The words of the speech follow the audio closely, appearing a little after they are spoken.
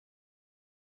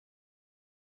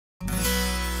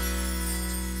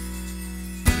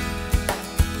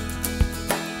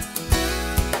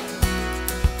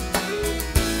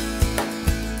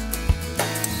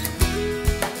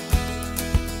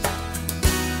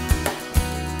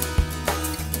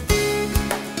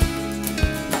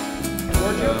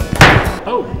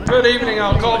Good evening.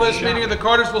 I'll call this meeting of the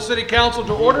Cartersville City Council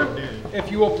to order.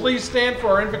 If you will please stand for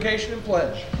our invocation and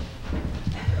pledge.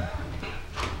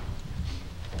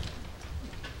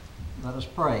 Let us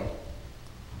pray.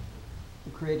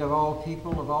 The Creator of all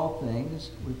people, of all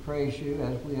things, we praise you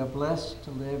as we are blessed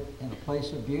to live in a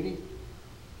place of beauty,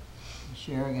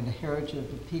 sharing in the heritage of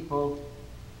the people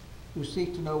who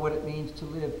seek to know what it means to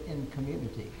live in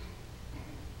community.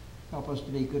 Help us to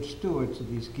be good stewards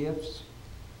of these gifts,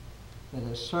 that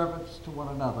as servants to one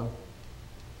another,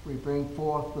 we bring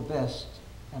forth the best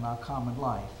in our common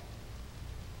life.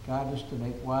 Guide us to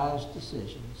make wise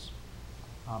decisions.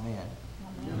 Amen.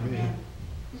 Amen. Amen.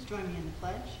 Please join me in the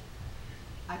pledge.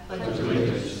 I pledge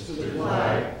allegiance to the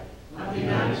flag of the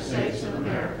United States of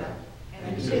America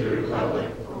and to the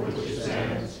republic for which it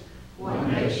stands,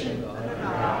 one nation under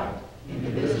God,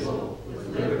 indivisible,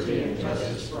 with liberty and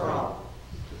justice for all.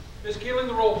 Ms. Keeling,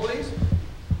 the roll, please.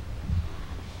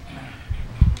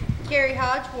 Carrie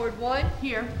Hodge, Ward 1.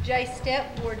 Here. Jay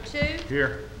Stepp, Ward 2.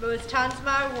 Here. Louis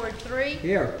Tonsmeyer, Ward 3.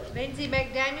 Here. Lindsay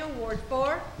McDaniel, Ward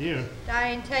 4. Here.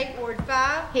 Diane Tate, Ward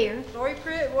 5. Here. Lori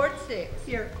Pruitt, Ward 6.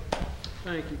 Here.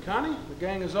 Thank you, Connie. The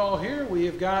gang is all here. We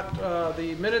have got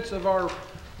the minutes of our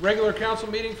regular council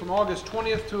meeting from August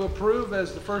 20th to approve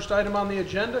as the first item on the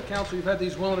agenda. Council, you've had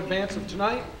these well in advance of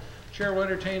tonight. Chair will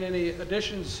entertain any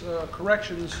additions,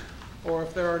 corrections, or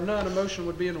if there are none, a motion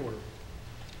would be in order.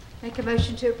 Make a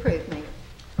motion to approve, Mayor.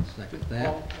 Second that.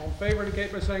 All in favor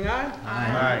indicate by saying aye.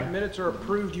 Aye. The minutes are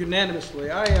approved unanimously.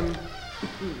 I am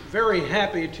very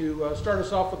happy to start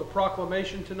us off with a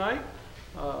proclamation tonight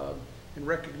in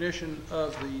recognition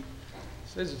of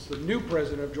says it's the new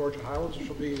president of Georgia Highlands, which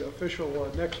will be official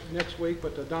next week,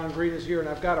 but Don Green is here, and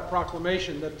I've got a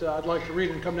proclamation that I'd like to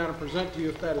read and come down and present to you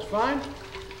if that is fine.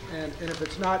 And if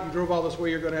it's not, you drove all this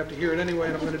way, you're going to have to hear it anyway,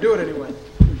 and I'm going to do it anyway.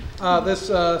 This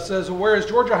says, whereas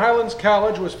Georgia Highlands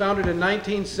College was founded in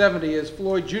 1970 as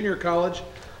Floyd Junior College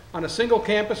on a single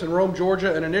campus in Rome,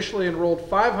 Georgia, and initially enrolled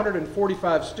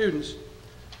 545 students,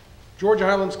 Georgia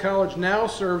Highlands College now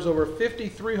serves over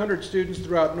 5,300 students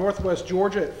throughout Northwest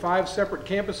Georgia at 5 separate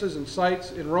campuses and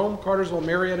sites in Rome, Cartersville,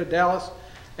 Marietta, Dallas,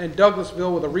 and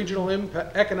Douglasville, with a regional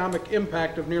economic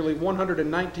impact of nearly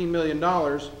 $119 million.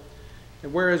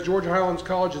 And whereas Georgia Highlands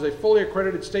College is a fully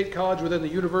accredited state college within the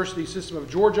university system of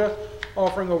Georgia,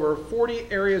 offering over 40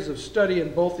 areas of study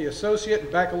in both the associate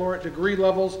and baccalaureate degree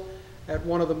levels at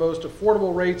one of the most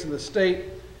affordable rates in the state.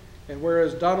 And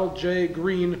whereas Donald J.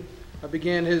 Green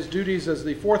began his duties as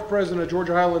the 4th president of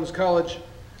Georgia Highlands College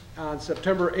on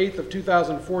September 8th of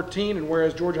 2014, and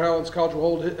whereas Georgia Highlands College will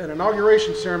hold an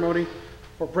inauguration ceremony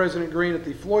for President Green at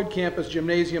the Floyd Campus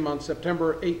Gymnasium on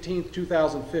September 18th,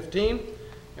 2015.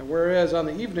 And whereas on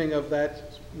the evening of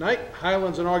that night,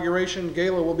 Highlands Inauguration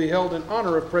Gala will be held in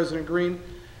honor of President Green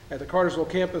at the Cartersville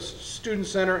Campus Student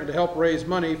Center and to help raise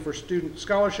money for student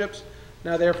scholarships.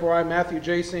 Now therefore, I, Matthew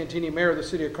J. Santini, Mayor of the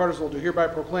City of Cartersville, do hereby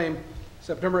proclaim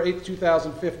September 8,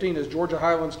 2015 as Georgia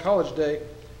Highlands College Day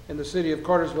in the City of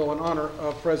Cartersville in honor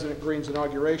of President Green's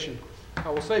inauguration. I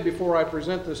will say before I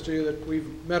present this to you that we've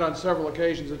met on several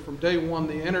occasions, and from day one,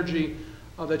 the energy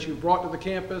that you've brought to the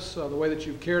campus, the way that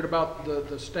you've cared about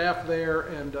the staff there,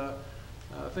 and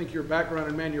I think your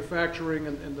background in manufacturing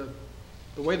and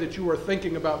the way that you are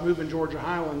thinking about moving Georgia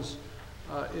Highlands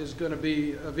is going to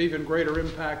be of even greater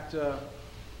impact.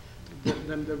 They're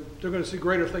going to see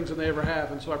greater things than they ever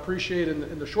have. And so I appreciate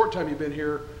in the short time you've been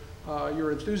here,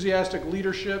 your enthusiastic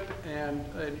leadership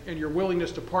and your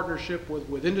willingness to partnership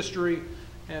with industry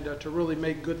and to really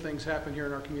make good things happen here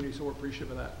in our community. So we're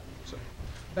appreciative of that. So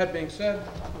that being said,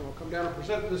 I'll come down and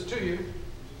present this to you. In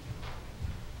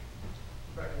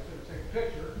fact, I'm going to take a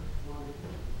picture.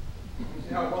 You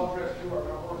see how well dressed you are,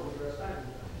 how horribly dressed I am.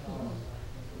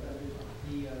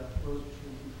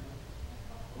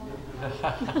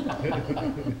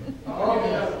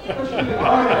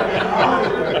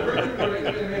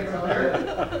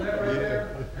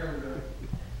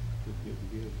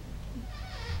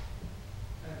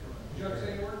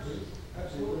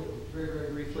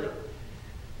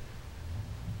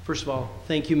 First of all,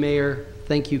 thank you, Mayor.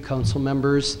 Thank you, council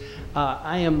members.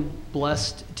 I am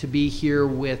blessed to be here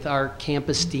with our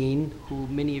campus dean, who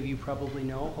many of you probably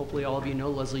know. Hopefully all of you know,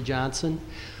 Leslie Johnson.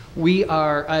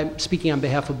 I'm speaking on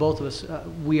behalf of both of us,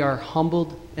 we are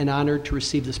humbled and honored to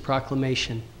receive this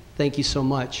proclamation. Thank you so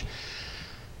much.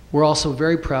 We're also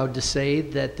very proud to say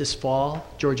that this fall,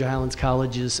 Georgia Highlands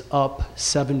College is up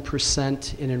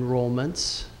 7% in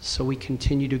enrollments, so we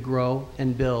continue to grow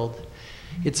and build.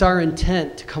 It's our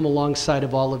intent to come alongside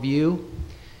of all of you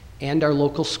and our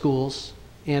local schools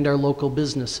and our local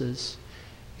businesses,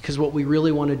 because what we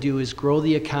really want to do is grow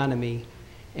the economy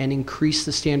and increase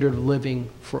the standard of living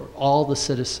for all the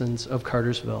citizens of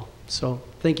Cartersville. So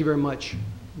thank you very much.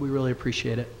 We really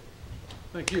appreciate it.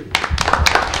 Thank you.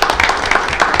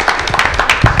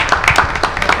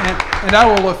 And I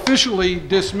will officially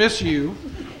dismiss you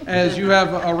as you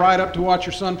have a ride up to watch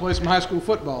your son play some high school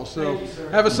football. So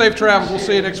have a safe travel. We'll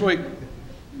see you next week.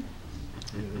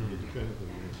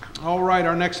 All right,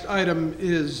 our next item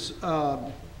is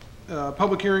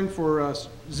public hearing for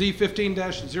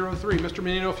Z15-03. Mr.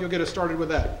 Menino, if you'll get us started with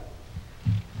that.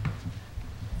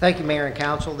 Thank you, Mayor and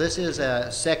Council. This is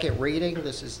a second reading.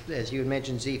 This is, as you had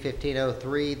mentioned,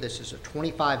 Z1503. This is a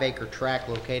 25-acre tract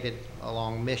located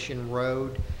along Mission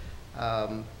Road.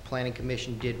 Planning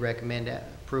Commission did recommend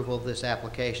approval of this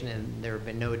application, and there have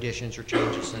been no additions or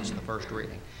changes since the first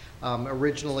reading.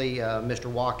 Originally, Mr.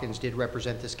 Watkins did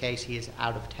represent this case. He is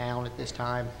out of town at this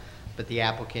time, but the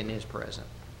applicant is present.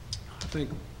 I think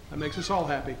that makes us all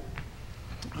happy.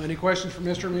 Any questions for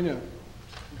Mr. Menino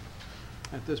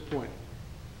at this point?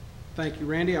 Thank you,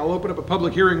 Randy. I'll open up a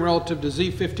public hearing relative to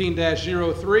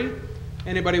Z15-03.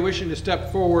 Anybody wishing to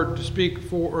step forward to speak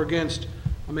for or against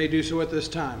may do so at this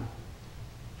time.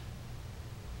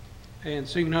 And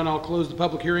seeing none, I'll close the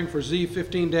public hearing for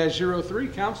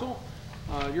Z15-03. Council,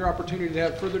 your opportunity to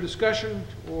have further discussion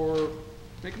or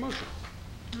make a motion.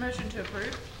 Motion to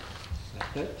approve.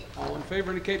 All in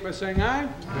favor indicate by saying aye.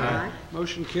 Aye.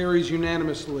 Motion carries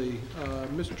unanimously.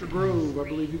 Mr. Grove, I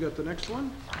believe you got the next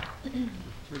one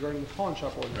regarding the pawn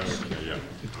shop ordinance. Okay,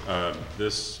 yeah.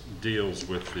 This deals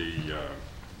with the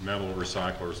metal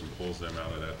recyclers and pulls them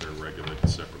out of that. They're regulated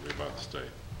separately by the state.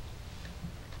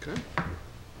 Okay.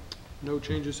 No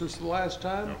changes since the last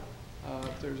time. No.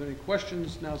 If there's any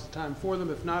questions, now's the time for them.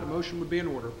 If not, a motion would be in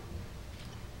order.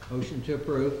 Motion to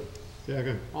approve.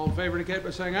 Second. All in favor indicate by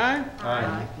saying aye.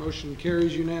 Aye. Motion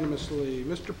carries unanimously.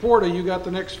 Mr. Porta, you got the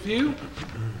next few?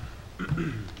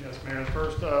 Yes, Mayor. The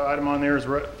first item on there is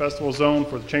festival zone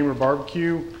for the Chamber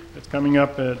Barbecue. It's coming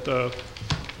up at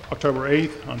October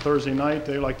 8th on Thursday night.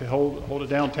 They like to hold it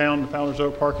downtown in the Founders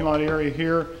Oak parking lot area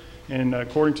here. And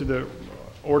according to the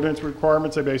ordinance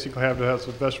requirements, they basically have to have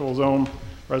the festival zone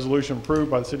resolution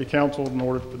approved by the City Council in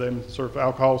order for them to serve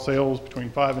alcohol sales between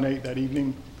 5 and 8 that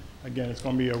evening. Again, it's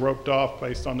going to be roped off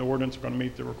based on the ordinance. We're going to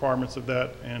meet the requirements of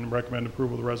that and recommend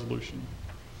approval of the resolution.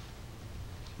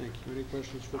 Thank you. Any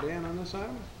questions for Dan on this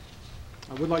item?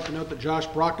 I would like to note that Josh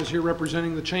Brock is here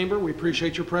representing the Chamber. We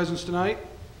appreciate your presence tonight.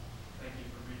 Thank you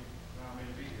for allowing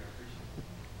me to be here.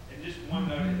 I appreciate it. And just one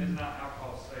note, it is not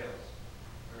alcohol sales.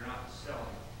 We're not selling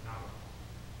alcohol.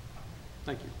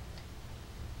 Thank you.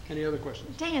 Any other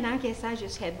questions? Dan, I guess I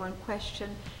just had one question.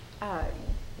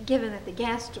 Given that the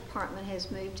gas department has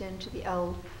moved into the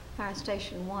old Fire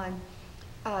Station 1,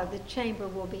 the Chamber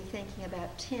will be thinking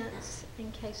about tents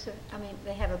in case of, I mean,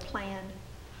 they have a plan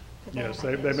for that. Yes,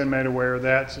 they've been made aware of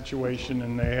that situation,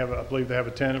 and they have, I believe they have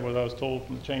a tent, what I was told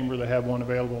from the Chamber, they have one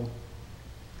available.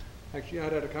 Actually, I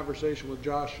had a conversation with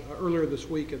Josh earlier this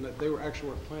week, and that they were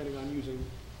actually planning on using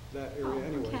that area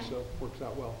anyway, okay. so it works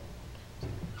out well.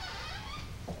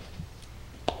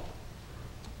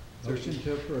 Motion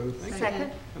to approve.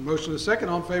 Second. A motion is second.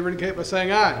 All in favor indicate by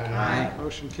saying aye. Aye.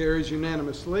 Motion carries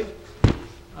unanimously.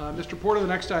 Mr. Porter, the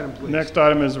next item, please. The next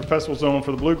item is a festival zone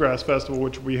for the Bluegrass Festival,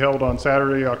 which will be held on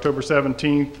Saturday, October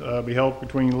 17th. Be held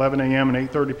between 11 a.m. and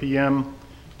 8:30 p.m.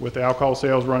 with alcohol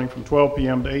sales running from 12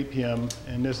 p.m. to 8 p.m.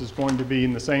 And this is going to be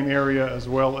in the same area as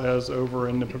well as over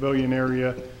in the pavilion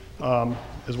area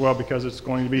as well, because it's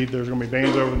going to be, there's going to be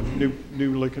bands over in the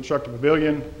newly constructed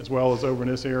pavilion as well as over in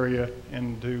this area.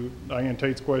 And to Diane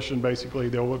Tate's question, basically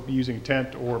they'll be using a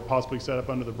tent or possibly set up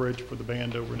under the bridge for the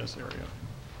band over in this area.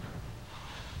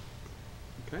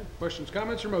 Okay. Questions,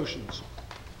 comments, or motions?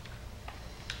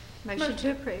 Motion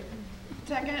to approve.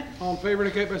 Second. All in favor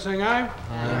indicate by saying aye.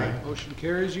 Aye. Motion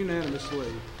carries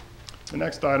unanimously. The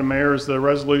next item, Mayor, is the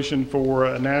resolution for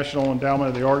a National Endowment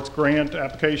of the Arts grant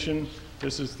application.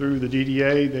 This is through the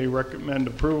DDA. They recommend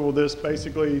approval of this.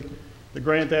 Basically, the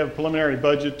grant, they have a preliminary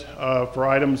budget for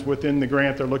items within the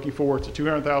grant they're looking for. It's a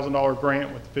 $200,000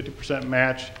 grant with a 50%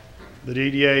 match. The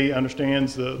DDA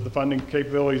understands the funding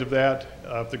capabilities of that.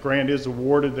 If the grant is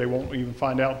awarded, they won't even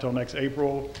find out until next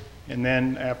April. And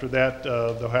then after that,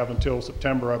 they'll have until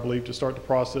September, I believe, to start the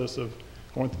process of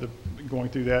going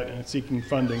through that and seeking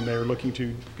funding. They're looking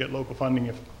to get local funding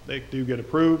if they do get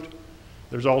approved.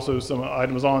 There's also some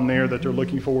items on there that they're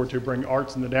looking forward to bring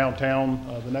arts in the downtown.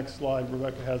 The next slide,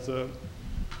 Rebecca has a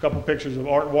couple pictures of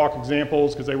art walk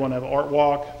examples because they want to have an art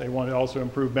walk. They want to also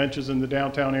improve benches in the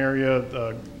downtown area,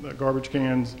 the garbage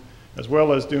cans, as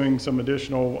well as doing some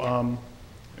additional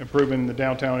improvement in the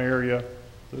downtown area.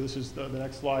 So this is, the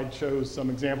next slide shows some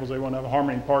examples. They want to have a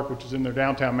Harmony Park, which is in their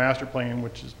downtown master plan,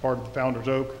 which is part of the Founder's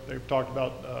Oak. They've talked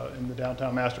about in the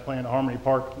downtown master plan, a Harmony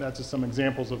Park. That's just some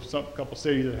examples of a couple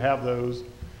cities that have those,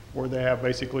 where they have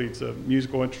basically, it's a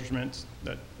musical instruments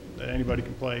that anybody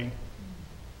can play.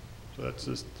 So that's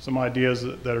just some ideas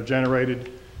that are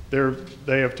generated.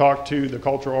 They have talked to the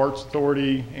Cultural Arts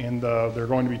Authority, and they're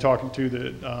going to be talking to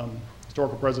the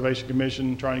Historical Preservation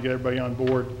Commission, trying to get everybody on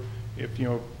board. If, you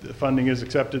know, the funding is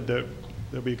accepted, that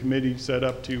there'll be a committee set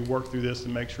up to work through this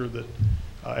and make sure that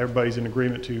everybody's in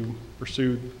agreement to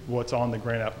pursue what's on the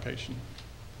grant application.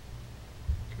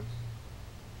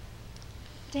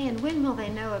 Dan, when will they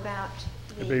know about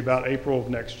It'll be about April of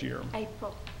next year.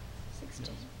 April 16th?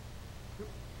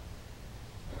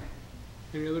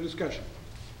 Any other discussion?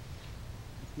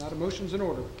 If not, a motion's in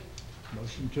order.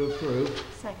 Motion to approve.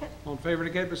 Second? All in favor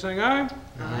indicate by saying aye.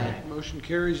 Aye. Motion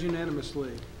carries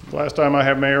unanimously. The last time I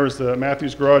have, Mayor, is the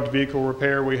Matthews Garage vehicle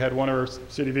repair. We had one of our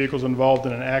city vehicles involved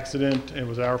in an accident. It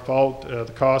was our fault. The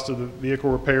cost of the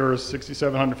vehicle repair is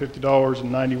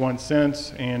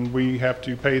 $6,750.91, and we have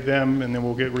to pay them, and then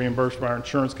we'll get reimbursed by our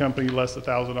insurance company, less the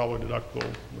 $1,000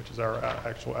 deductible, which is our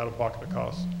actual out-of-pocket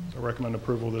cost. So I recommend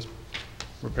approval of this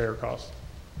repair cost.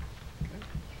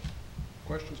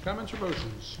 Questions, comments, or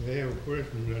motions? I have a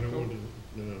question, but I don't want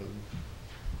to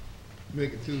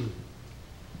make it too.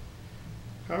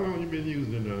 How long have you been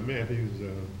using Matthews?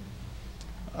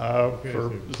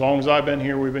 For as long as I've been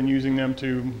here, we've been using them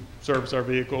to service our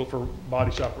vehicle for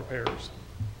body shop repairs.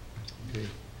 Okay.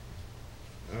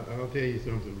 I'll tell you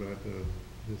something about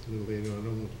this little lady. I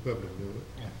don't want the public to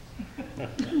know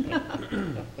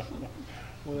it.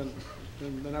 Well,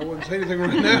 then I wouldn't say anything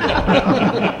right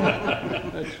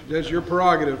now. That's your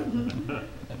prerogative.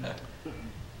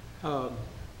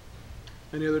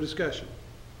 Any other discussion?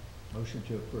 Motion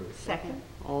to approve. Second?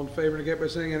 All in favor indicate by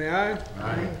saying any aye.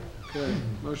 Aye. Okay,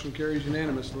 motion carries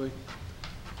unanimously.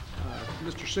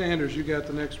 Mr. Sanders, you got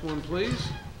the next one, please.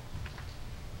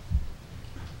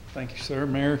 Thank you, sir.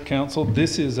 Mayor, council,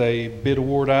 this is a bid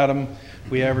award item.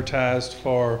 We advertised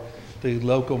for the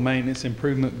local maintenance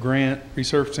improvement grant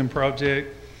resurfacing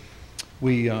project.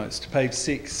 It's to pave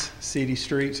 6 city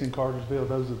streets in Cartersville.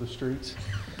 Those are the streets.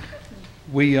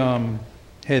 We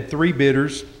had 3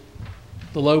 bidders.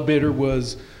 The low bidder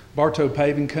was Bartow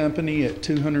Paving Company at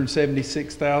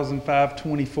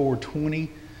 $276,524.20.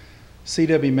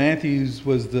 C.W. Matthews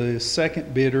was the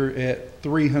second bidder at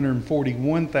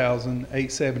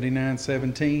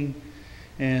 $341,879.17.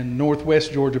 And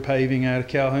Northwest Georgia Paving out of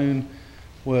Calhoun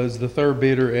was the third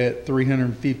bidder at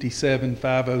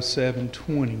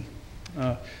 $357,507.20.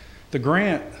 The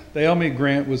grant, the LMIG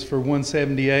grant, was for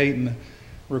 $178, and the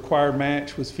required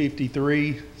match was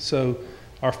 $53. So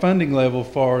our funding level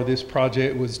for this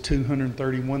project was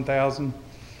 $231,000.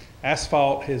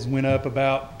 Asphalt has went up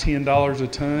about $10 a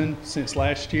ton since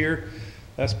last year.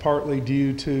 That's partly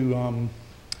due to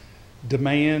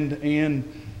demand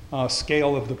and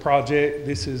scale of the project.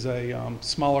 This is a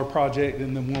smaller project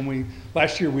than the one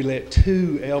last year we let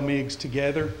 2 LMIGs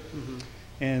together. Mm-hmm.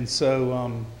 And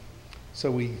so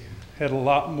we had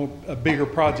a bigger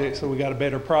project, so we got a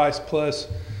better price. Plus,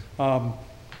 the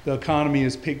economy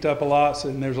has picked up a lot,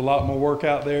 and there's a lot more work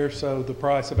out there, so the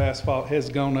price of asphalt has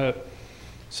gone up.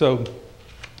 So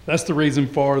that's the reason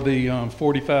for the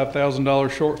 $45,000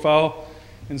 shortfall.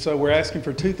 And so we're asking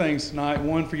for 2 things tonight.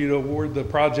 One, for you to award the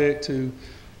project to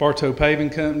Bartow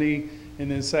Paving Company,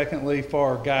 and then secondly,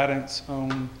 for guidance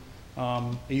on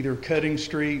either cutting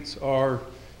streets or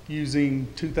using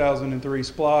 2003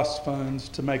 SPLOST funds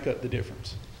to make up the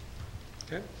difference.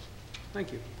 Okay,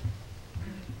 thank you.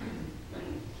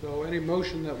 So any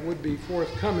motion that would be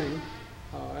forthcoming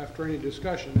after any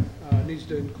discussion needs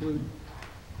to include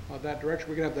that direction.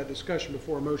 We can have that discussion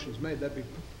before a motion is made. That'd be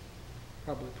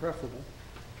probably preferable.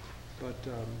 But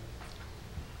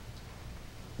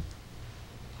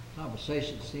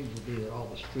Conversation seems to be that all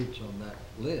the streets on that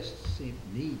list seem to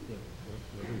need the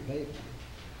repaving.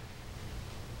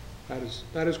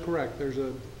 that is correct. There's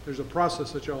a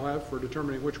process that y'all have for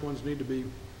determining which ones need to be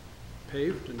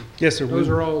paved, and yes, sir. Those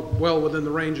are all well within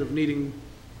the range of needing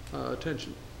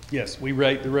attention. Yes, we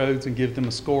rate the roads and give them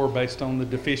a score based on the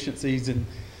deficiencies, and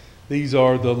these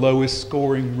are the lowest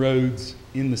scoring roads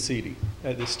in the city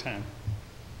at this time.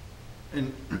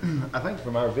 And I think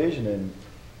from our visioning,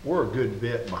 we're a good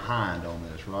bit behind on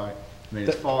this, right? I mean,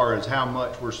 as far as how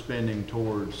much we're spending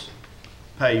towards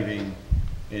paving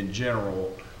in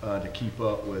general to keep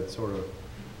up with sort of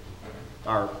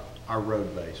our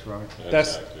road base, right?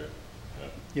 That's accurate.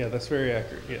 Yeah, that's very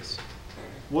accurate, yes.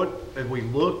 What have we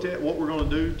looked at what we're going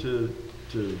to do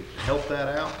to help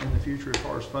that out in the future as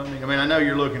far as funding? I mean, I know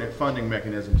you're looking at funding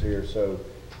mechanisms here, so,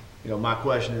 my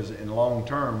question is, in long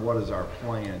term, what is our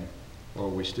plan? Or are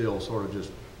we still sort of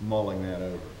just mulling that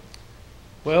over?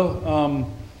 Well,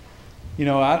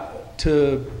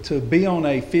 to be on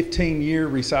a 15-year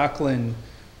recycling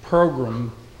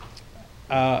program,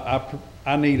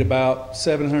 I need about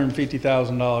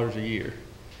 $750,000 a year,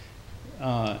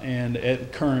 and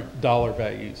at current dollar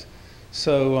values.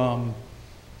 So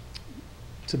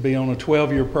to be on a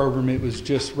 12-year program, it was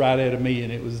just right at $1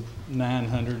 million. It was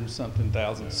 900 and something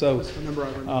thousand. So That's the number I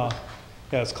remember.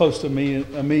 yeah, it's close to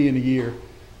 $1 million a year.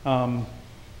 Our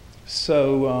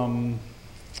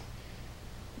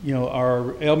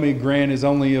LMIG grant is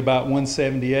only about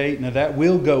 178. Now that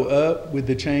will go up with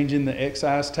the change in the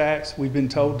excise tax. We've been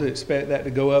told to expect that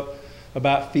to go up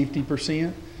about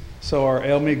 50%. So our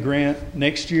LMIG grant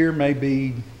next year may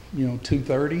be,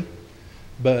 230,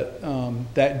 but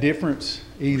that difference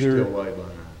either, Still way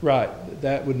behind. right,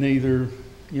 that would neither,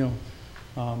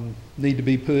 need to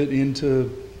be put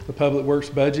into the public works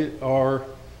budget or,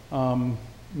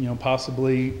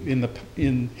 possibly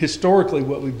in historically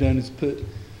what we've done is put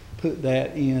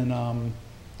that in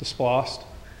the SPLOST.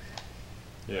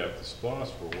 Yeah, if the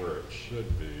SPLOST were where it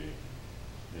should be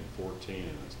in 14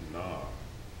 and it's not,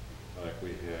 like we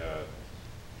had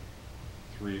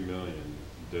 3 million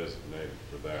designated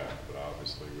for that, but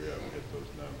obviously we haven't hit those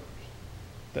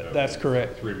numbers. That's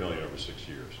correct. 3 million over 6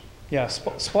 years. Yeah,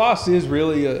 SPLOST is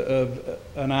really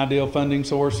an ideal funding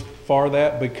source for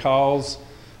that because,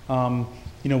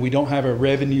 we don't have a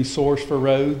revenue source for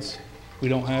roads. We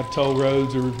don't have toll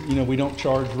roads or, we don't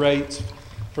charge rates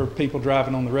for people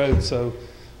driving on the road. So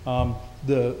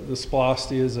the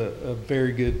SPLOST is a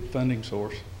very good funding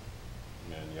source.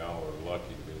 Man, y'all are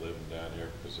lucky to be living down here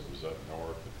because it was up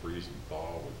north, the freezing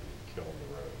thaw would be killing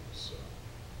the roads, so.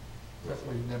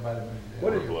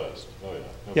 We're blessed, oh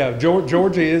yeah. Yeah,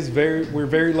 Georgia is we're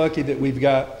very lucky that we've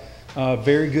got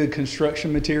very good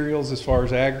construction materials as far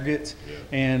as aggregates.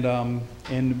 Yeah.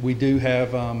 And we do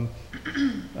have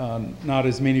not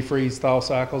as many freeze thaw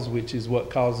cycles, which is what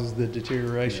causes the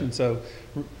deterioration. Yeah. So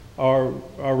our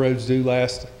roads do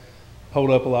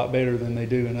hold up a lot better than they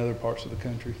do in other parts of the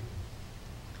country.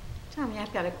 Tommy,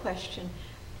 I've got a question.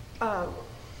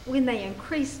 When they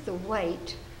increased the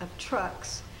weight of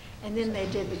trucks and then they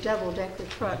did the double-decker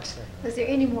trucks, was there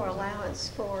any more allowance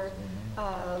for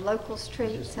local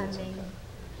streets? I mean,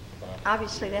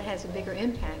 obviously that has a bigger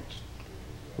impact.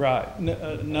 Right.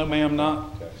 No, ma'am,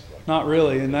 not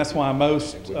really. And that's why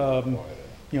most,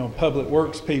 public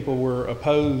works people were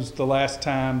opposed the last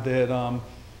time that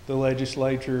the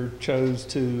legislature chose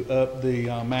to up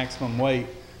the maximum weight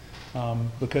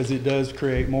because it does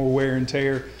create more wear and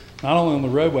tear, not only on the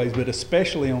roadways, but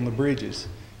especially on the bridges.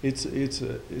 It's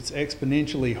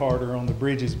exponentially harder on the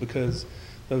bridges because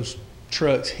those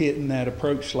trucks hitting that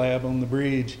approach slab on the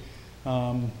bridge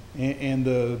and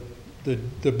the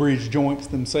bridge joints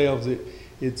themselves, it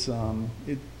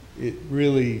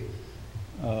really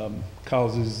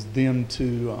causes them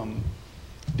to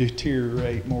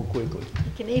deteriorate more quickly.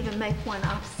 It can even make one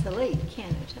obsolete, can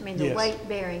it? I mean, the Yes. weight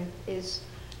bearing is.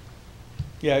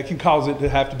 Yeah, it can cause it to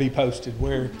have to be posted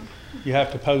where you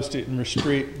have to post it and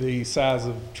restrict the size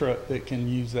of truck that can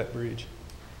use that bridge.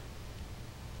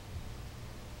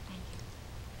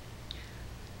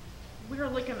 We're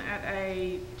looking at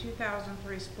a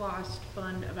 2003 SPLOST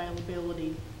fund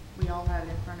availability. We all have it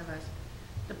in front of us.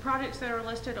 The projects that are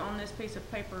listed on this piece of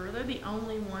paper, are they the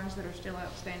only ones that are still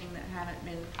outstanding that haven't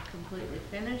been completely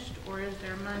finished? Or is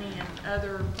there money in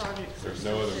other projects? There's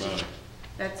no other money.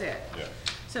 That's it? Yeah.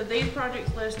 So these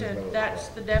projects listed, that's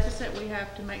the deficit we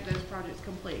have to make those projects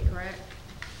complete, correct?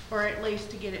 Or at least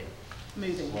to get it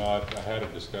moving? Well, I had a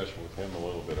discussion with him a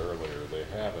little bit earlier. They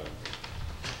haven't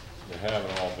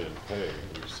all been paid.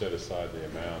 We've set aside the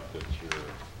amount that you're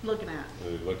Looking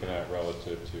at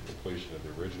relative to completion of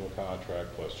the original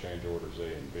contract plus change orders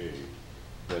A and B.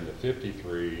 Then the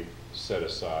 53 set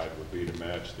aside would be to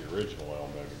match the original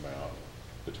LMIG amount.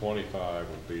 The 25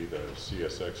 would be the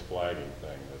CSX flagging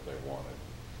thing that they wanted.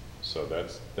 So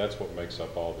that's what makes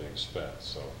up all the expense.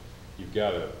 So you've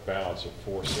got a balance of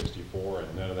 464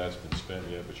 and none of that's been spent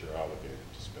yet, but you're obligated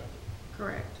to spend it.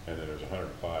 Correct. And then there's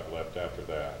 105 left after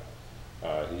that.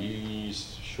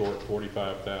 He's short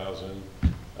 45,000.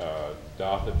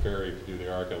 Dothan Ferry, if you do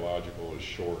the archaeological, is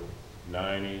short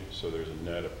 90. So there's a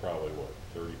net of probably what,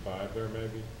 35 there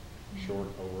maybe, short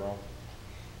overall.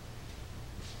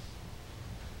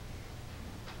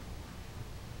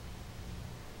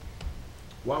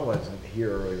 Well, I wasn't here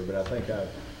earlier, but I think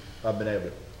I've been able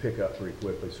to pick up pretty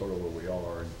quickly sort of where we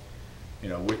are.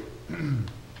 And,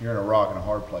 you're in a rock and a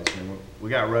hard place. I mean, we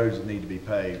got roads that need to be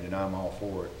paved, and I'm all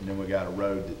for it. And then we got a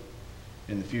road that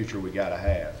in the future we got to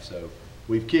have. So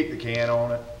we've kicked the can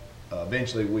on it.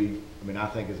 Eventually I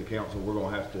think as a council, we're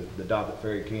going to have to, the Dobbs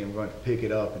Ferry can, we're going to pick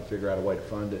it up and figure out a way to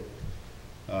fund it.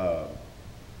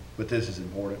 But this is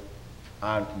important.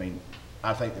 I think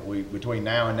that between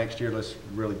now and next year, let's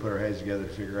really put our heads together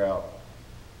to figure out,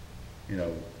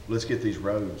 let's get these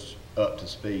roads up to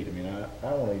speed. I mean,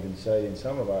 I won't even say in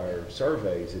some of our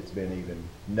surveys, it's been even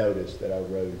noticed that our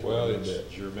roads are a little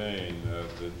bit. Jermaine,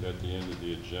 at the end of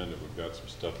the agenda, we've got some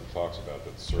stuff that talks about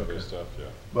that survey stuff, yeah.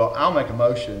 Well, I'll make a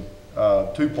motion,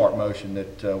 two-part motion,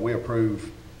 that we approve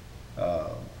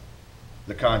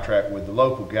the contract with the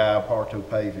local guy, Parto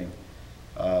Paving,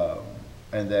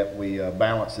 and that we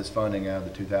balance this funding out of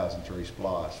the 2003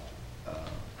 SPLOST.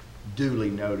 Duly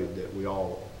noted that we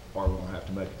all are going to have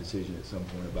to make a decision at some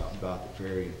point about the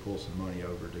ferry and pull some money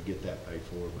over to get that paid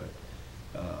for, but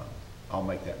I'll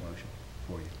make that motion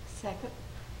for you. Second.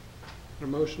 A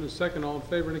motion is second. All in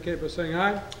favor indicate by saying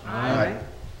aye. Aye.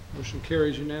 Motion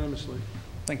carries unanimously.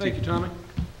 Thank you, Tommy.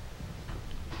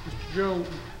 Mr. Jones.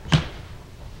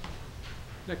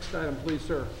 Next item, please,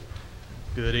 sir.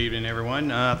 Good evening, everyone.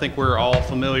 I think we're all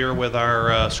familiar with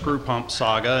our screw pump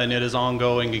saga, and it is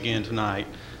ongoing again tonight.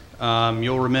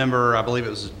 You'll remember, I believe it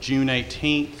was June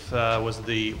 18th was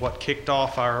what kicked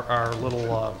off our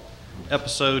little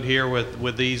episode here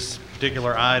with these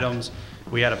particular items.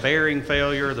 We had a bearing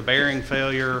failure. The bearing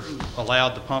failure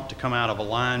allowed the pump to come out of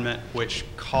alignment, which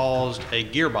caused a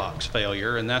gearbox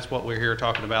failure, and that's what we're here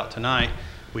talking about tonight.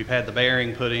 We've had the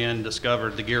bearing put in,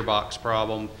 discovered the gearbox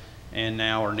problem, and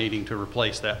now are needing to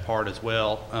replace that part as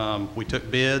well. We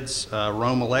took bids.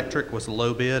 Rome Electric was the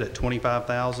low bid at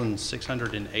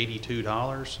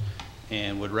 $25,682,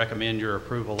 and would recommend your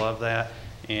approval of that.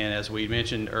 And as we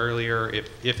mentioned earlier,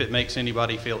 if it makes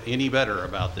anybody feel any better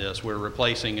about this, we're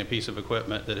replacing a piece of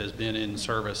equipment that has been in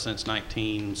service since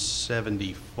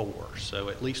 1974. So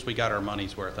at least we got our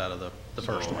money's worth out of the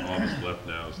first one. All that's left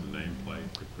now is the nameplate.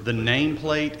 The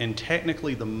nameplate, and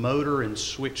technically the motor and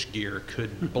switch gear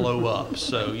could blow up.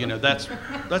 So,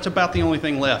 that's about the only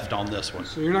thing left on this one.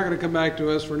 So you're not going to come back to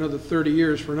us for another 30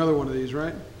 years for another one of these,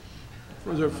 right?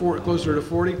 Was there closer to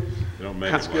 40?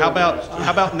 How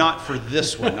about not for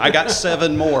this one? I got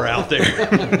 7 more out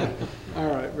there. All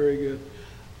right, very good.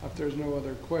 If there's no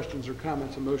other questions or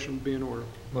comments, a motion would be in order.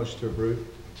 Motion to approve.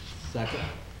 Second.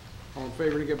 All in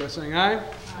favor, indicate by saying aye.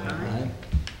 Aye.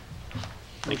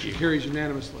 Thank you. Motion carries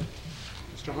unanimously.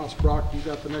 Mr. Hosbrock, you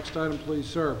got the next item, please,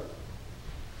 sir.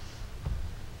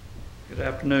 Good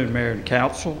afternoon, Mayor and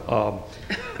Council.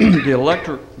 The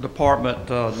electric department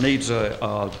needs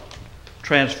a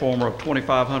transformer, a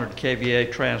 2,500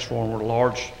 kVA transformer,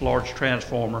 large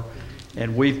transformer,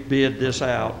 and we've bid this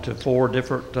out to 4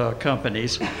 different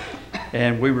companies,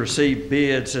 and we received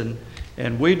bids, and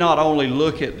we not only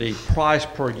look at the price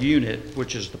per unit,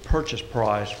 which is the purchase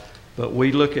price, but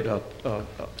we look at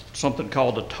something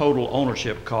called the total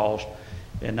ownership cost,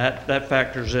 and that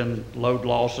factors in load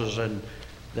losses, and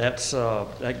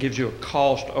that gives you a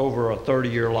cost over a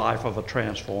 30-year life of a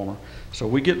transformer. So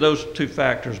we get those 2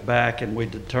 factors back, and we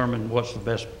determine what's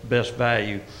the best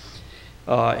value.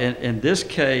 In this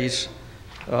case,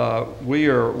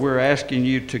 we're asking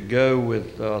you to go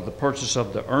with the purchase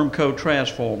of the ERMCO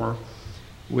transformer,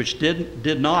 which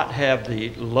did not have the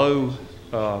low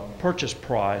purchase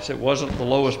price. It wasn't the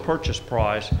lowest purchase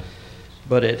price,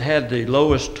 but it had the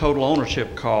lowest total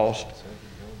ownership cost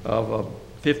of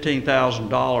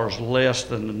 $15,000 less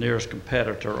than the nearest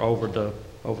competitor over the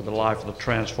life of the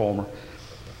transformer.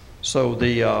 So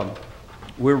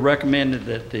we're recommending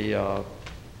that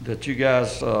you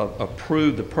guys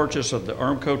approve the purchase of the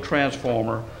ERMCO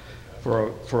transformer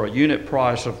for a unit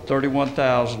price of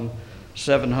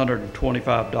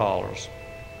 $31,725.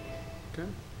 Okay,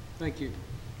 thank you.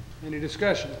 Any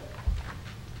discussion?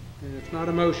 And if not,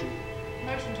 a motion.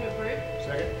 Motion to approve.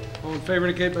 Second. All in favor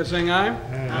indicate by saying aye.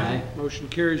 Aye. Motion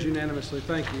carries unanimously.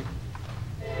 Thank you.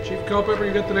 Chief Culpepper,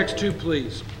 you get the next 2,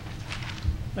 please.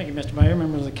 Thank you, Mr. Mayor,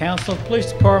 members of the council. The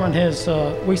police department has,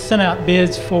 we sent out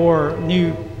bids for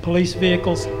new police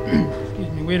vehicles. Excuse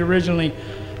me. We had originally,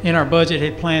 in our budget,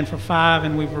 had planned for 5,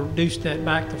 and we've reduced that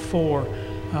back to 4.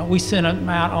 We sent them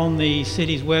out on the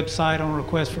city's website on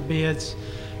request for bids.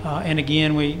 And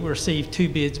again, we received 2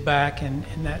 bids back, and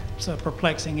that's a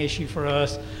perplexing issue for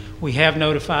us. We have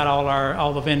notified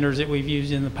all the vendors that we've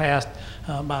used in the past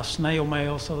by snail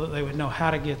mail so that they would know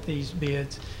how to get these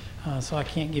bids. So I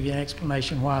can't give you an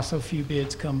explanation why so few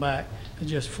bids come back,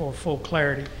 just for full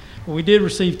clarity. But we did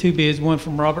receive 2 bids, one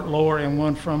from Robert Lohr and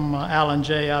one from Alan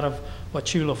J. out of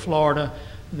Wauchula, Florida.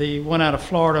 The one out of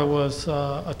Florida was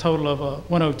a total of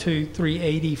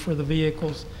 102,380 for the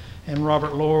vehicles, and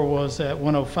Robert Lohr was at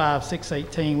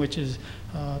 105,618, which is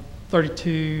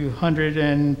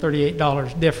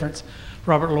 $3,238 difference.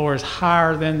 Robert Lohr is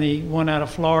higher than the one out of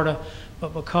Florida,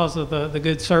 but because of the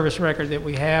good service record that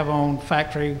we have on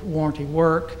factory warranty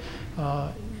work,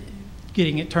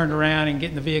 getting it turned around and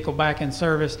getting the vehicle back in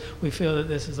service, we feel that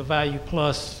this is a value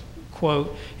plus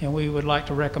quote, and we would like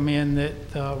to recommend that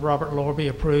Robert Lohr be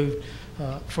approved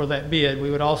for that bid. We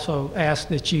would also ask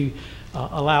that you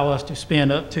allow us to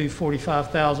spend up to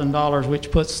 $45,000,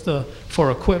 which puts for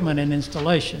equipment and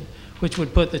installation, which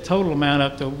would put the total amount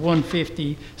up to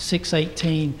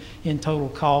 $150,618 in total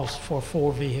cost for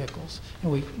 4 vehicles.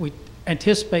 And we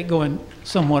anticipate going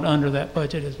somewhat under that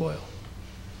budget as well.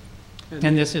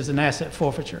 And this is an asset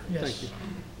forfeiture, yes. Thank you.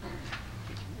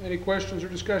 Any questions or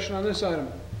discussion on this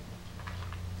item?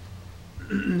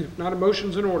 If not, a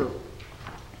motion's in order.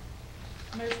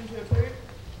 Motion to approve?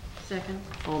 Second.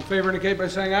 All in favor indicate by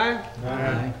saying aye.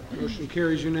 Aye. Motion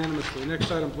carries unanimously. Next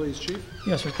item, please, Chief.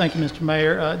 Yes, sir. Thank you, Mr.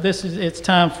 Mayor. It's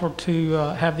time to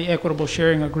have the equitable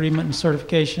sharing agreement and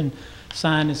certification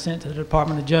signed and sent to the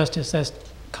Department of Justice. That's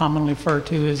commonly referred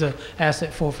to as an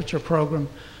asset forfeiture program.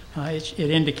 It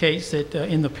indicates that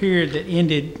in the period that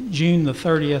ended June the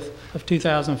 30th of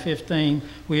 2015,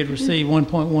 we had received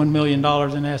 $1.1 million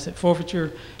in asset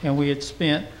forfeiture, and we had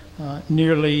spent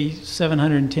nearly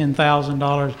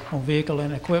 $710,000 on vehicle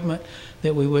and equipment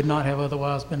that we would not have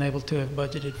otherwise been able to have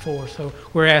budgeted for. So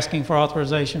we're asking for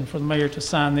authorization for the mayor to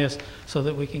sign this so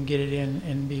that we can get it in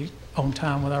and be on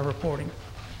time with our reporting.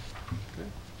 Okay.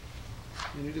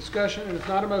 Any discussion? And if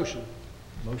not, a motion.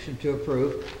 Motion to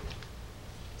approve.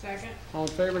 Second. All in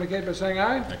favor indicate by saying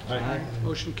aye. Aye.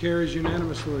 Motion carries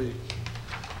unanimously.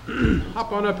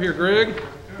 Hop on up here, Greg.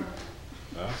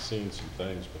 I've seen some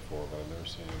things before, but I've never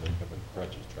seen anybody come in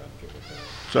crutches trying to get with them.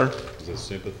 Sir? Is it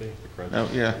sympathy, the crutches? Oh,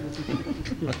 yeah.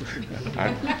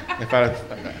 If I'd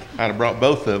have brought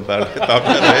both of them, I'd have thought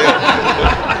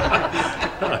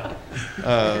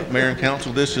that. Mayor and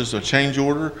council, this is a change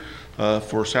order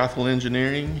for Southwell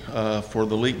Engineering for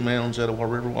the leak mounds at Etowah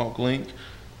Riverwalk Link,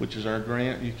 which is our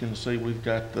grant. You can see we've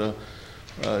got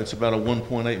it's about a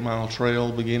 1.8 mile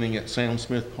trail beginning at Sam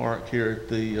Smith Park here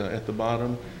at the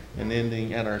bottom and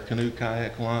ending at our canoe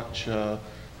kayak launch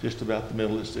just about the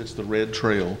middle. It's the red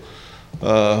trail.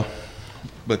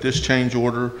 But this change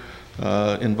order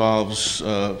involves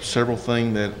several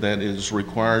things that is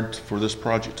required for this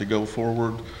project to go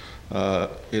forward.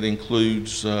 It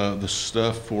includes the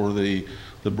stuff for the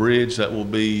bridge that will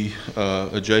be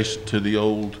adjacent to the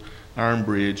old iron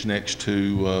bridge next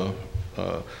to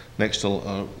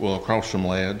across from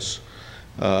Ladd's.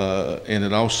 And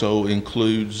it also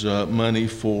includes money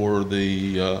for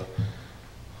the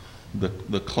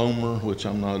Clomer, which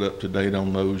I'm not up to date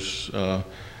on those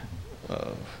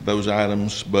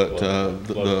items, but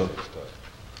the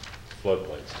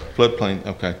floodplain stuff. Floodplain,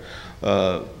 okay.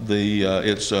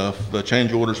 The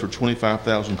change orders for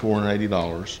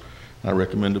 $25,480. I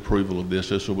recommend approval of this.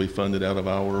 This will be funded out of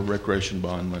our recreation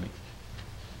bond money.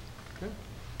 Okay.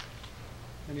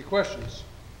 Any questions?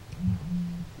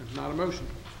 If not, a motion.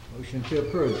 Motion to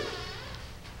approve.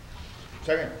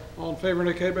 Second. All in favor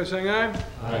indicate by saying aye.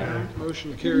 Aye.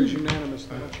 Motion carries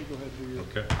unanimously. Why don't you go ahead and do your...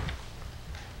 Okay.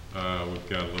 We've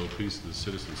got a little piece of the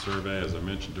citizen survey. As I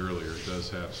mentioned earlier, it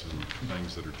does have some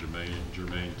things that are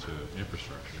germane to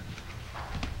infrastructure.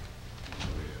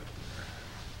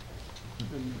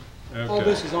 And all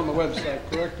this is on the website,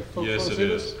 correct? Yes, it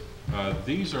is.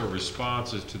 These are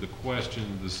responses to the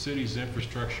question, the city's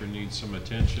infrastructure needs some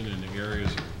attention in the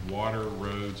areas of water,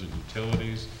 roads, and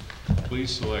utilities. Please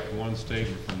select one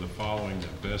statement from the following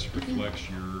that best reflects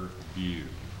your view.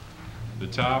 The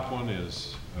top one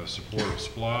is support of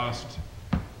SPLOST.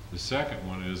 The second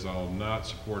one is I'll not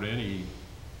support any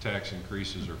tax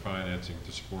increases or financing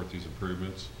to support these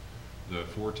improvements. The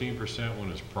 14% one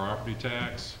is property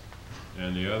tax,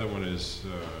 and the other one is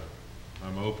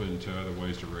I'm open to other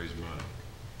ways to raise money.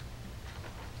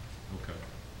 Okay.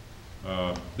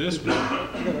 This one.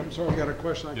 I'm sorry, I got a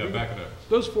question. Yeah, back it up.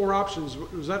 Those 4 options,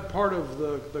 was that part of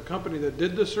the company that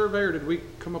did the survey, or did we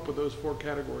come up with those 4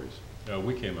 categories?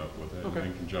 We came up with it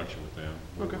in conjunction with them.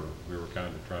 We were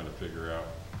kind of trying to figure out.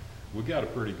 We got a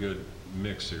pretty good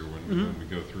mix here when we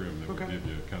go through them that will give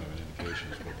you kind of an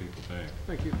indication of what people think.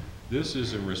 Thank you. This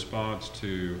is in response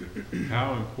to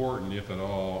how important, if at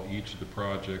all, each of the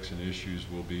projects and issues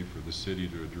will be for the city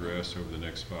to address over the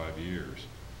next 5 years.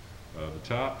 The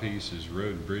top piece is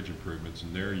road and bridge improvements,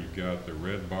 and there you've got the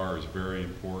red bar is very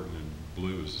important and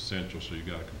blue is essential, so you've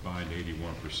got a combined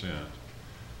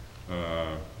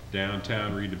 81%.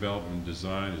 Downtown redevelopment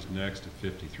design is next at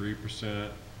 53%.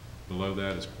 Below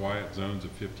that is quiet zones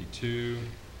of 52.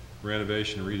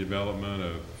 Renovation and redevelopment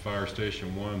of Fire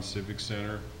Station 1 Civic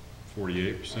Center,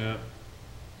 48%.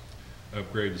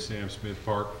 Upgrade to Sam Smith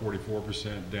Park,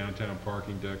 44%. Downtown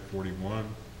parking deck, 41%.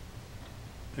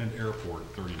 And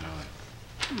airport,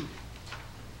 39%.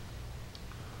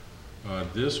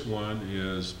 This one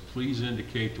is, please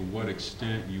indicate to what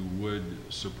extent you would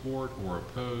support or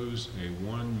oppose a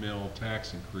 1 mil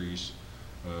tax increase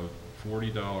of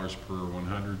 $40 per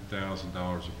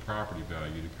 $100,000 of property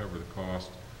value to cover the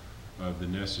cost of the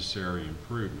necessary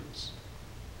improvements.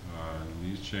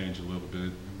 These change a little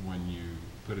bit when you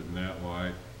put it in that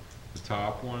light. The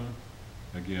top one,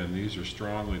 again, these are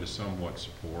strongly to somewhat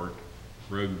support.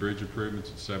 Road and bridge improvements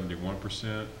at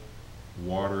 71%.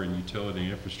 Water and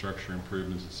utility infrastructure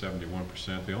improvements at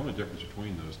 71%. The only difference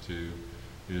between those two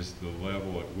is the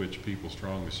level at which people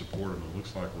strongly support them. It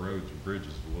looks like roads and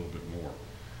bridges a little bit more.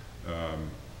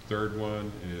 Third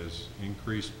one is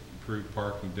increased improved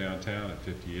parking downtown at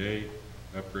 58,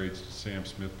 upgrades to Sam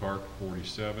Smith Park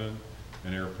 47,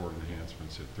 and airport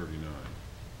enhancements at 39.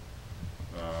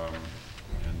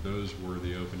 And those were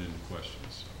the open-ended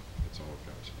questions. So that's all I've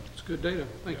got to say. It's good data.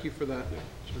 Thank you for that.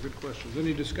 Those are good questions.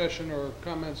 Any discussion or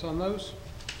comments on those?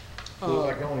 So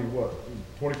like only what,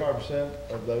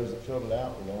 25% of those that filled it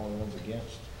out were the only ones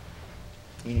against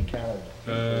any kind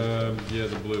of? Yeah,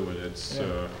 the blue one. It's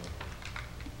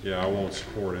yeah, I won't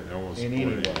support it. I won't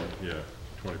support it. Yeah,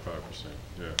 25%.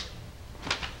 Yeah.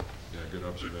 Yeah, good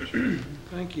observation.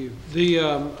 Thank you. The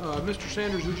Mr.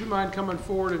 Sanders, would you mind coming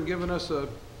forward and giving us a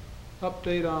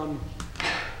update on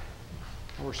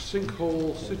our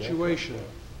sinkhole situation?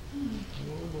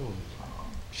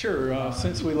 Sure.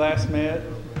 Since we last met,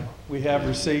 we have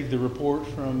received the report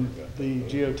from the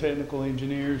geotechnical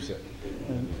engineers,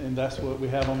 and that's what we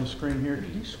have on the screen here.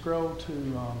 Could you scroll to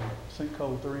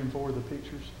sinkhole 3 and 4, the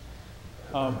pictures?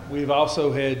 We've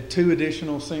also had 2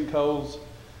 additional sinkholes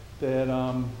that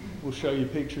we'll show you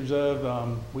pictures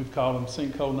of. We've called them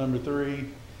sinkhole number 3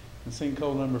 and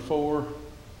sinkhole number 4.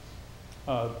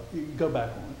 You can go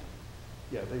back one.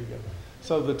 Yeah, there you go.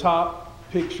 So the top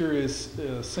picture is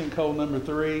sinkhole number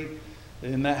 3,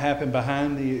 and that happened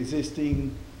behind the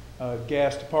existing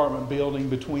gas department building,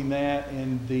 between that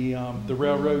and the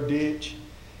railroad ditch.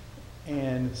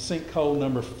 And sinkhole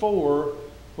number 4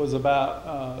 was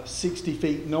about 60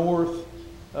 feet north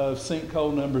of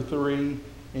sinkhole number 3,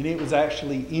 and it was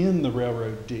actually in the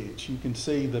railroad ditch. You can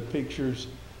see the pictures.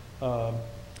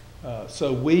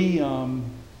 So we...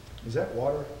 is that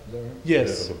water? Is that right?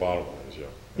 Yes. Yeah, the bottom one is, yeah.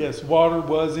 Yes, water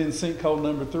was in sinkhole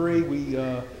number 3. We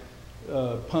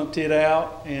pumped it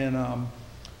out, and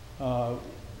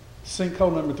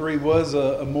sinkhole number 3 was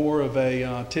a more of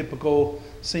a typical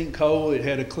sinkhole. It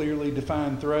had a clearly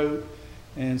defined throat,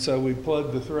 and so we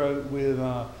plugged the throat with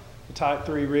a type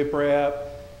 3 riprap,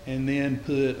 and then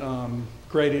put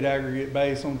graded aggregate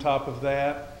base on top of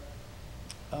that,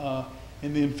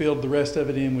 and then filled the rest of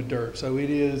it in with dirt. So it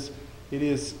is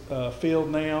filled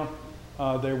now.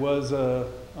 There was the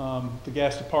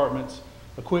gas department's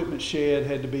equipment shed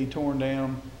had to be torn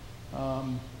down.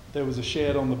 There was a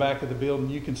shed on the back of the building.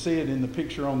 You can see it in the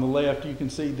picture on the left. You can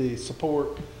see the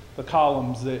support, the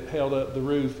columns that held up the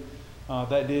roof.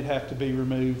 That did have to be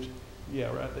removed.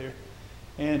 Yeah, right there.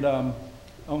 And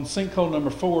on sinkhole number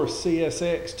 4,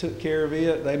 CSX took care of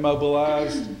it. They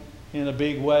mobilized in a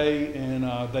big way,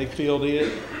 and they filled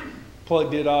it,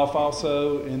 plugged it off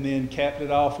also, and then capped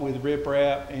it off with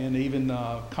riprap and even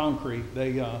concrete.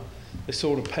 They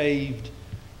sort of paved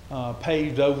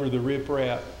over the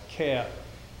riprap cap,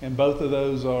 and both of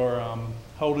those are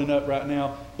holding up right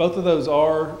now. Both of those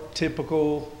are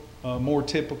typical, more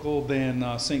typical than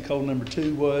sinkhole number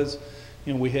 2 was.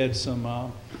 You know, we had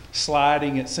some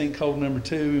sliding at sinkhole number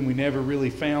 2, and we never really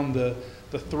found the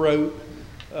throat.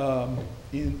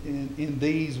 In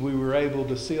these, we were able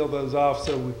to seal those off,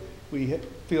 so we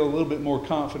feel a little bit more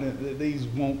confident that these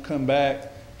won't come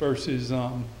back versus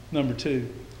number 2.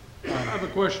 I have a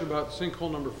question about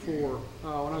sinkhole number 4.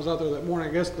 When I was out there that morning,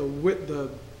 I guess the width, the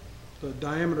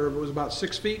diameter of it was about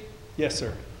 6 feet? Yes,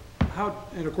 sir.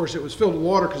 And of course it was filled with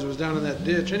water because it was down in that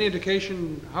ditch. Any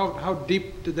indication how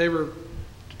deep did they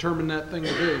determine that thing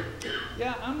to be?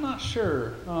 Yeah, I'm not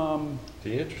sure.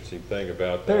 The interesting thing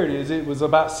about that. There it is. It was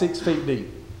about 6 feet deep.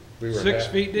 6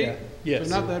 feet deep? Yeah. Yes.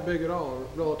 So not that big at all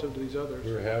relative to these others.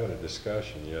 We were having a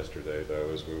discussion yesterday,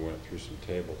 though, as we went through some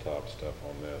tabletop stuff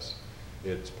on this.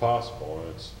 It's possible, and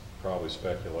it's probably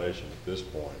speculation at this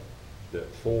point,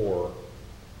 that 4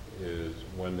 is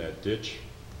when that ditch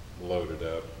loaded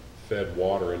up, fed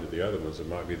water into the other ones. It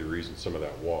might be the reason some of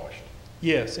that washed.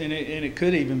 Yes, and it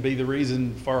could even be the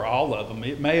reason for all of them.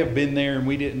 It may have been there and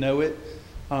we didn't know it,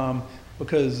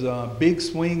 because big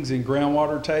swings in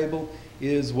groundwater table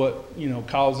is what, you know,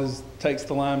 takes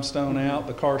the limestone out,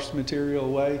 the karst material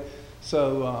away.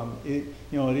 So it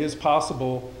is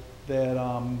possible that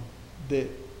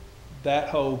that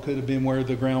hole could have been where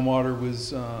the groundwater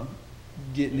was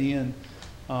getting in.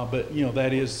 But you know,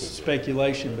 that is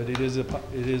speculation, but it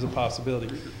is a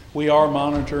possibility. We are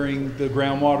monitoring the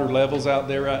groundwater levels out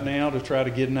there right now to try to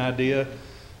get an idea,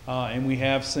 and we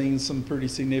have seen some pretty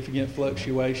significant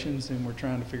fluctuations, and we're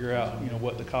trying to figure out, you know,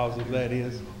 what the cause of that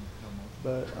is.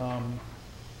 But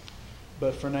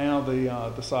for now,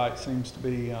 the site seems to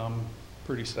be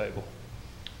pretty stable.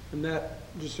 And that,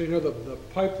 just so you know, the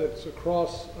pipe that's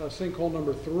across sinkhole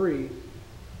number 3,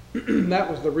 that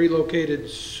was the relocated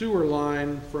sewer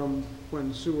line from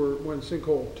when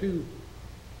sinkhole 2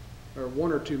 or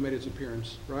 1 or 2 made its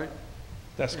appearance, right?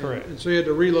 That's correct. And so you had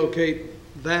to relocate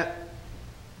that.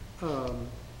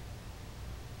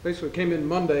 Basically, it came in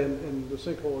Monday, and the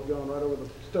sinkhole had gone right over the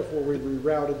stuff where we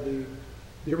rerouted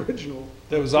the original.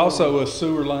 There was also a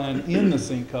sewer line in the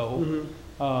sinkhole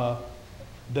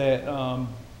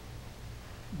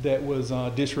that was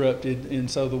disrupted, and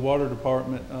so the water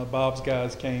department, Bob's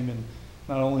guys came, and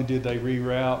not only did they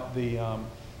reroute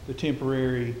the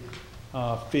temporary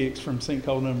fix from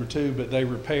sinkhole number 2, but they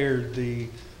repaired the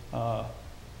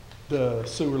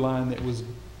sewer line that was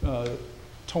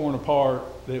torn apart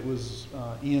that was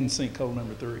in sinkhole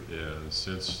number 3. Yeah, and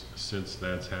since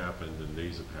that's happened and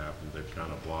these have happened, they've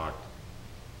kind of blocked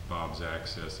Bob's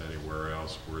access anywhere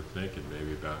else. We're thinking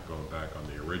maybe about going back on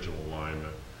the original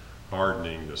alignment,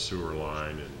 hardening the sewer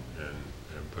line and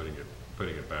putting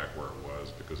it back where it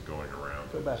was, because going around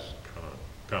it was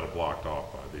kind of blocked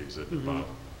off by these at the bottom.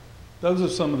 Those are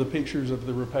some of the pictures of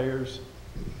the repairs.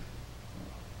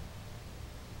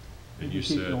 And you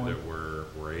said that we're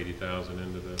 80,000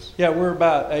 into this? Yeah, we're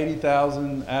about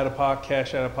 80,000 out of pocket,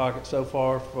 cash out of pocket so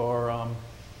far for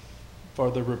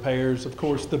the repairs. Of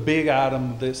course, the big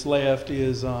item that's left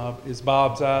is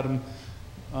Bob's item,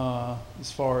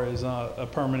 as far as a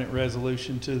permanent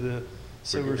resolution to the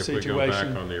sewer situation. If we go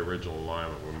back on the original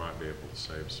alignment, we might be able to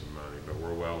save some money, but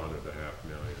we're well under the $500,000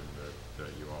 that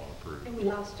you all approved. And we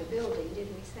lost a building,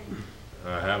 didn't we say?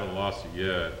 I haven't lost it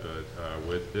yet, but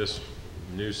with this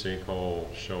new sinkhole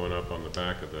showing up on the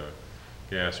back of the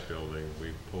gas building,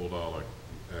 we pulled all of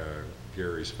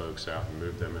Gary's folks out and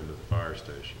moved them into the fire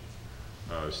station.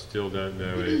 Still don't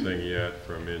know anything yet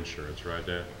from insurance, right,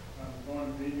 Dan? I'm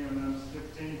going to meeting on the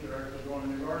 16th. They're actually going to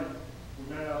New Garden.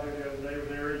 We met out here the other day with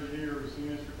their engineer who's seen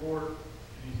this report, and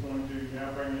he's going to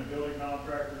now bring in a building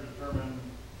contractor to determine.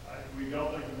 We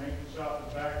don't think the maintenance shop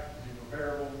is back is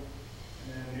repairable,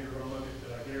 and then here we're going to look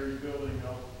at Gary's building,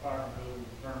 the fire building, to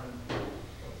determine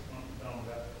what's done with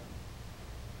that.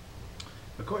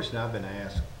 The question I've been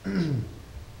asked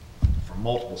from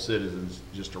multiple citizens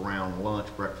just around lunch,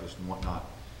 breakfast, and whatnot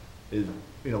is,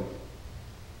 you know,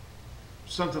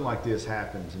 something like this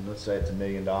happens, and let's say it's $1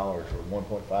 million or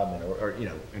 1.5 million, or you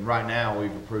know, and right now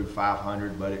we've approved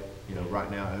 500, but it, you know,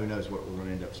 right now who knows what we're going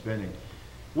to end up spending.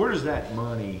 Where does that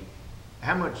money?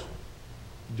 How much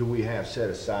do we have set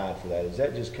aside for that? Is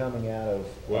that just coming out of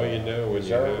well, you know,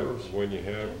 reserves? when you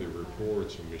have the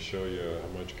reports and we show you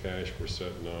how much cash we're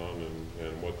sitting on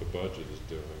and what the budget is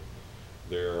doing,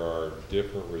 there are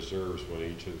different reserves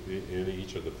in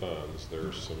each of the funds.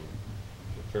 There's some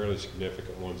fairly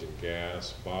significant ones in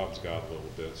gas. Bob's got a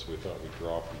little bit, so we thought we'd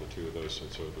draw from the 2 of those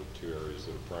since they're the 2 areas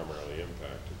that are primarily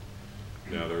impacted.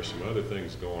 Now, there's some other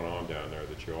things going on down there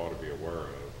that you ought to be aware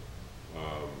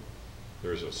of.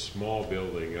 There's a small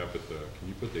building up at can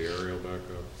you put the aerial back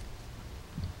up?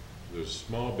 There's a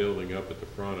small building up at the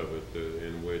front of it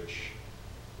in which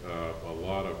a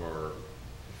lot of our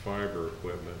fiber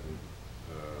equipment and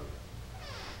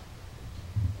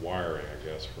wiring, I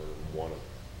guess, for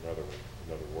another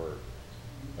word,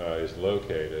 is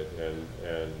located,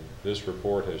 and this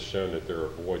report has shown that there are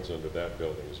voids under that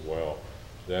building as well.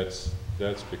 That's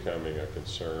becoming a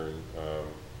concern.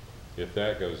 If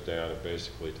that goes down, it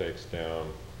basically takes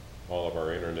down all of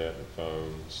our internet and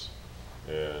phones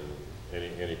and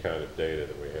any kind of data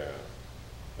that we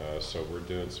have. So we're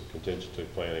doing some contingency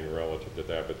planning relative to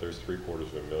that, but there's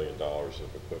 $750,000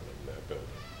 of equipment in that building.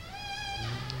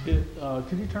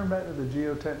 Could you turn back to the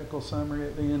geotechnical summary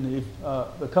at the end?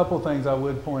 A couple of things I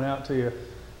would point out to you.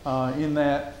 In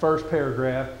that first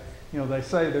paragraph, you know, they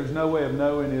say there's no way of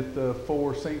knowing if the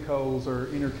 4 sinkholes are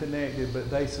interconnected, but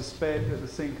they suspect that the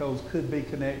sinkholes could be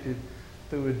connected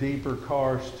through a deeper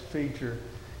karst feature.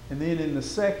 And then in the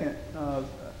second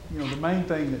you know, the main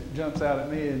thing that jumps out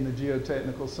at me in the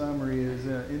geotechnical summary is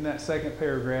in that second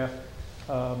paragraph,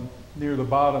 near the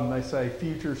bottom, they say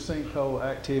future sinkhole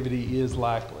activity is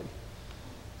likely.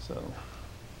 So.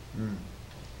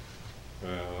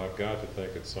 Well, I've got to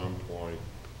think at some point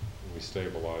we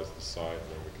stabilize the site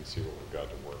and then we can see what we've got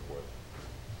to work with.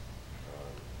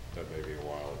 That may be a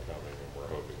while coming, and we're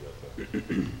hoping that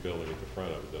the building at the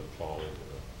front of it doesn't fall into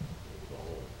the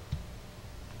hole.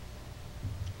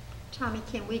 Tommy,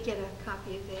 can we get a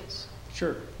copy of this?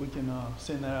 Sure, we can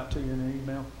send that out to you in an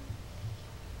email.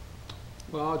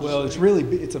 Well, it's really,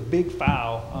 it's a big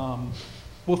file.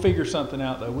 We'll figure something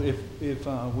out though, if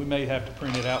we may have to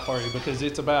print it out for you because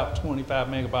it's about 25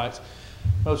 megabytes.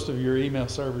 Most of your email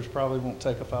servers probably won't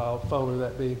take a folder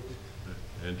that big.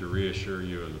 And to reassure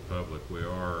you and the public, we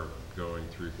are going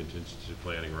through contingency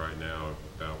planning right now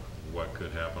about what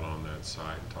could happen on that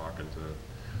site, talking to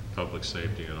public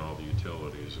safety and all the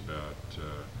utilities about you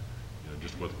know,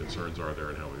 just what the concerns are there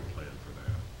and how we plan for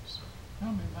that. So. How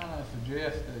many might I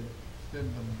suggest they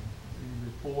send them the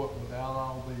report without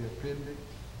all the appendix?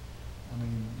 I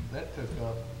mean, that took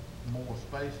up more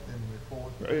space than the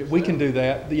report. We can do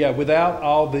that. Yeah, without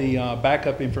all the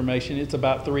backup information, it's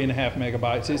about 3.5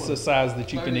 megabytes. It's the size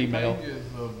that you can email. 30 pages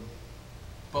of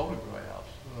photographs,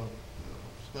 of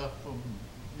stuff from,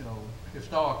 you know,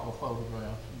 historical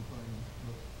photographs and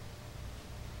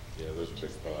things. Yeah, those are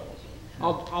big files.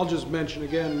 I'll just mention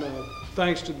again,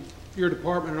 thanks to your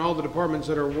department and all the departments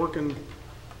that are working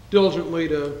diligently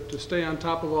to stay on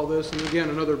top of all this. And again,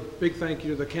 another big thank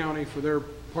you to the county for their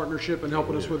partnership and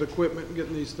helping us with equipment and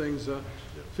getting these things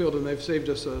filled. And they've saved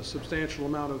us a substantial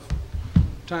amount of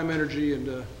time, energy,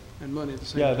 and money at the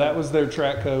same time. Yeah, that was their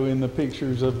Tratco in the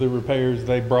pictures of the repairs.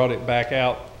 They brought it back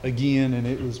out again, and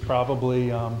it was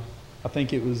probably, I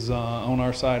think it was on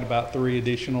our side about 3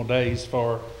 additional days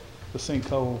for the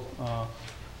sinkhole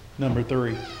number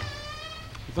 3.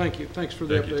 Thank you. Thanks for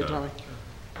the update, Tommy.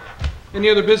 Any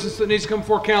other business that needs to come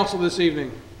before council this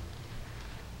evening?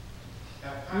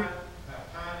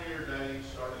 Pioneer Day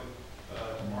starting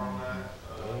tomorrow night.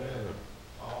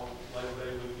 All Labor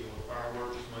Day weekend with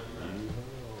fireworks Monday night.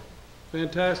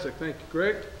 Fantastic. Thank you,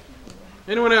 Greg.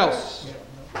 Anyone else?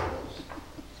 Happy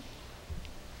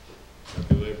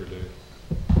Labor Day.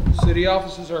 City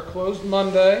offices are closed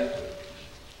Monday.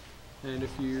 And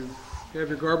if you have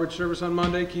your garbage service on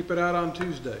Monday, keep it out on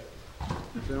Tuesday.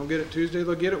 If they don't get it Tuesday,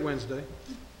 they'll get it Wednesday.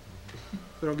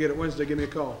 If they don't get it Wednesday, give me a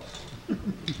call.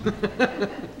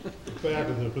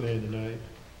 Falcons are playing tonight.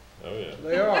 Oh, yeah.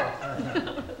 They are.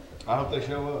 I hope they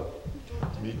show up.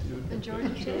 Me too. Enjoy the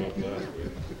trip.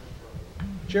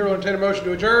 Chair will entertain a motion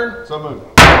to adjourn. So moved.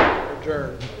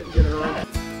 Adjourn. Get it around.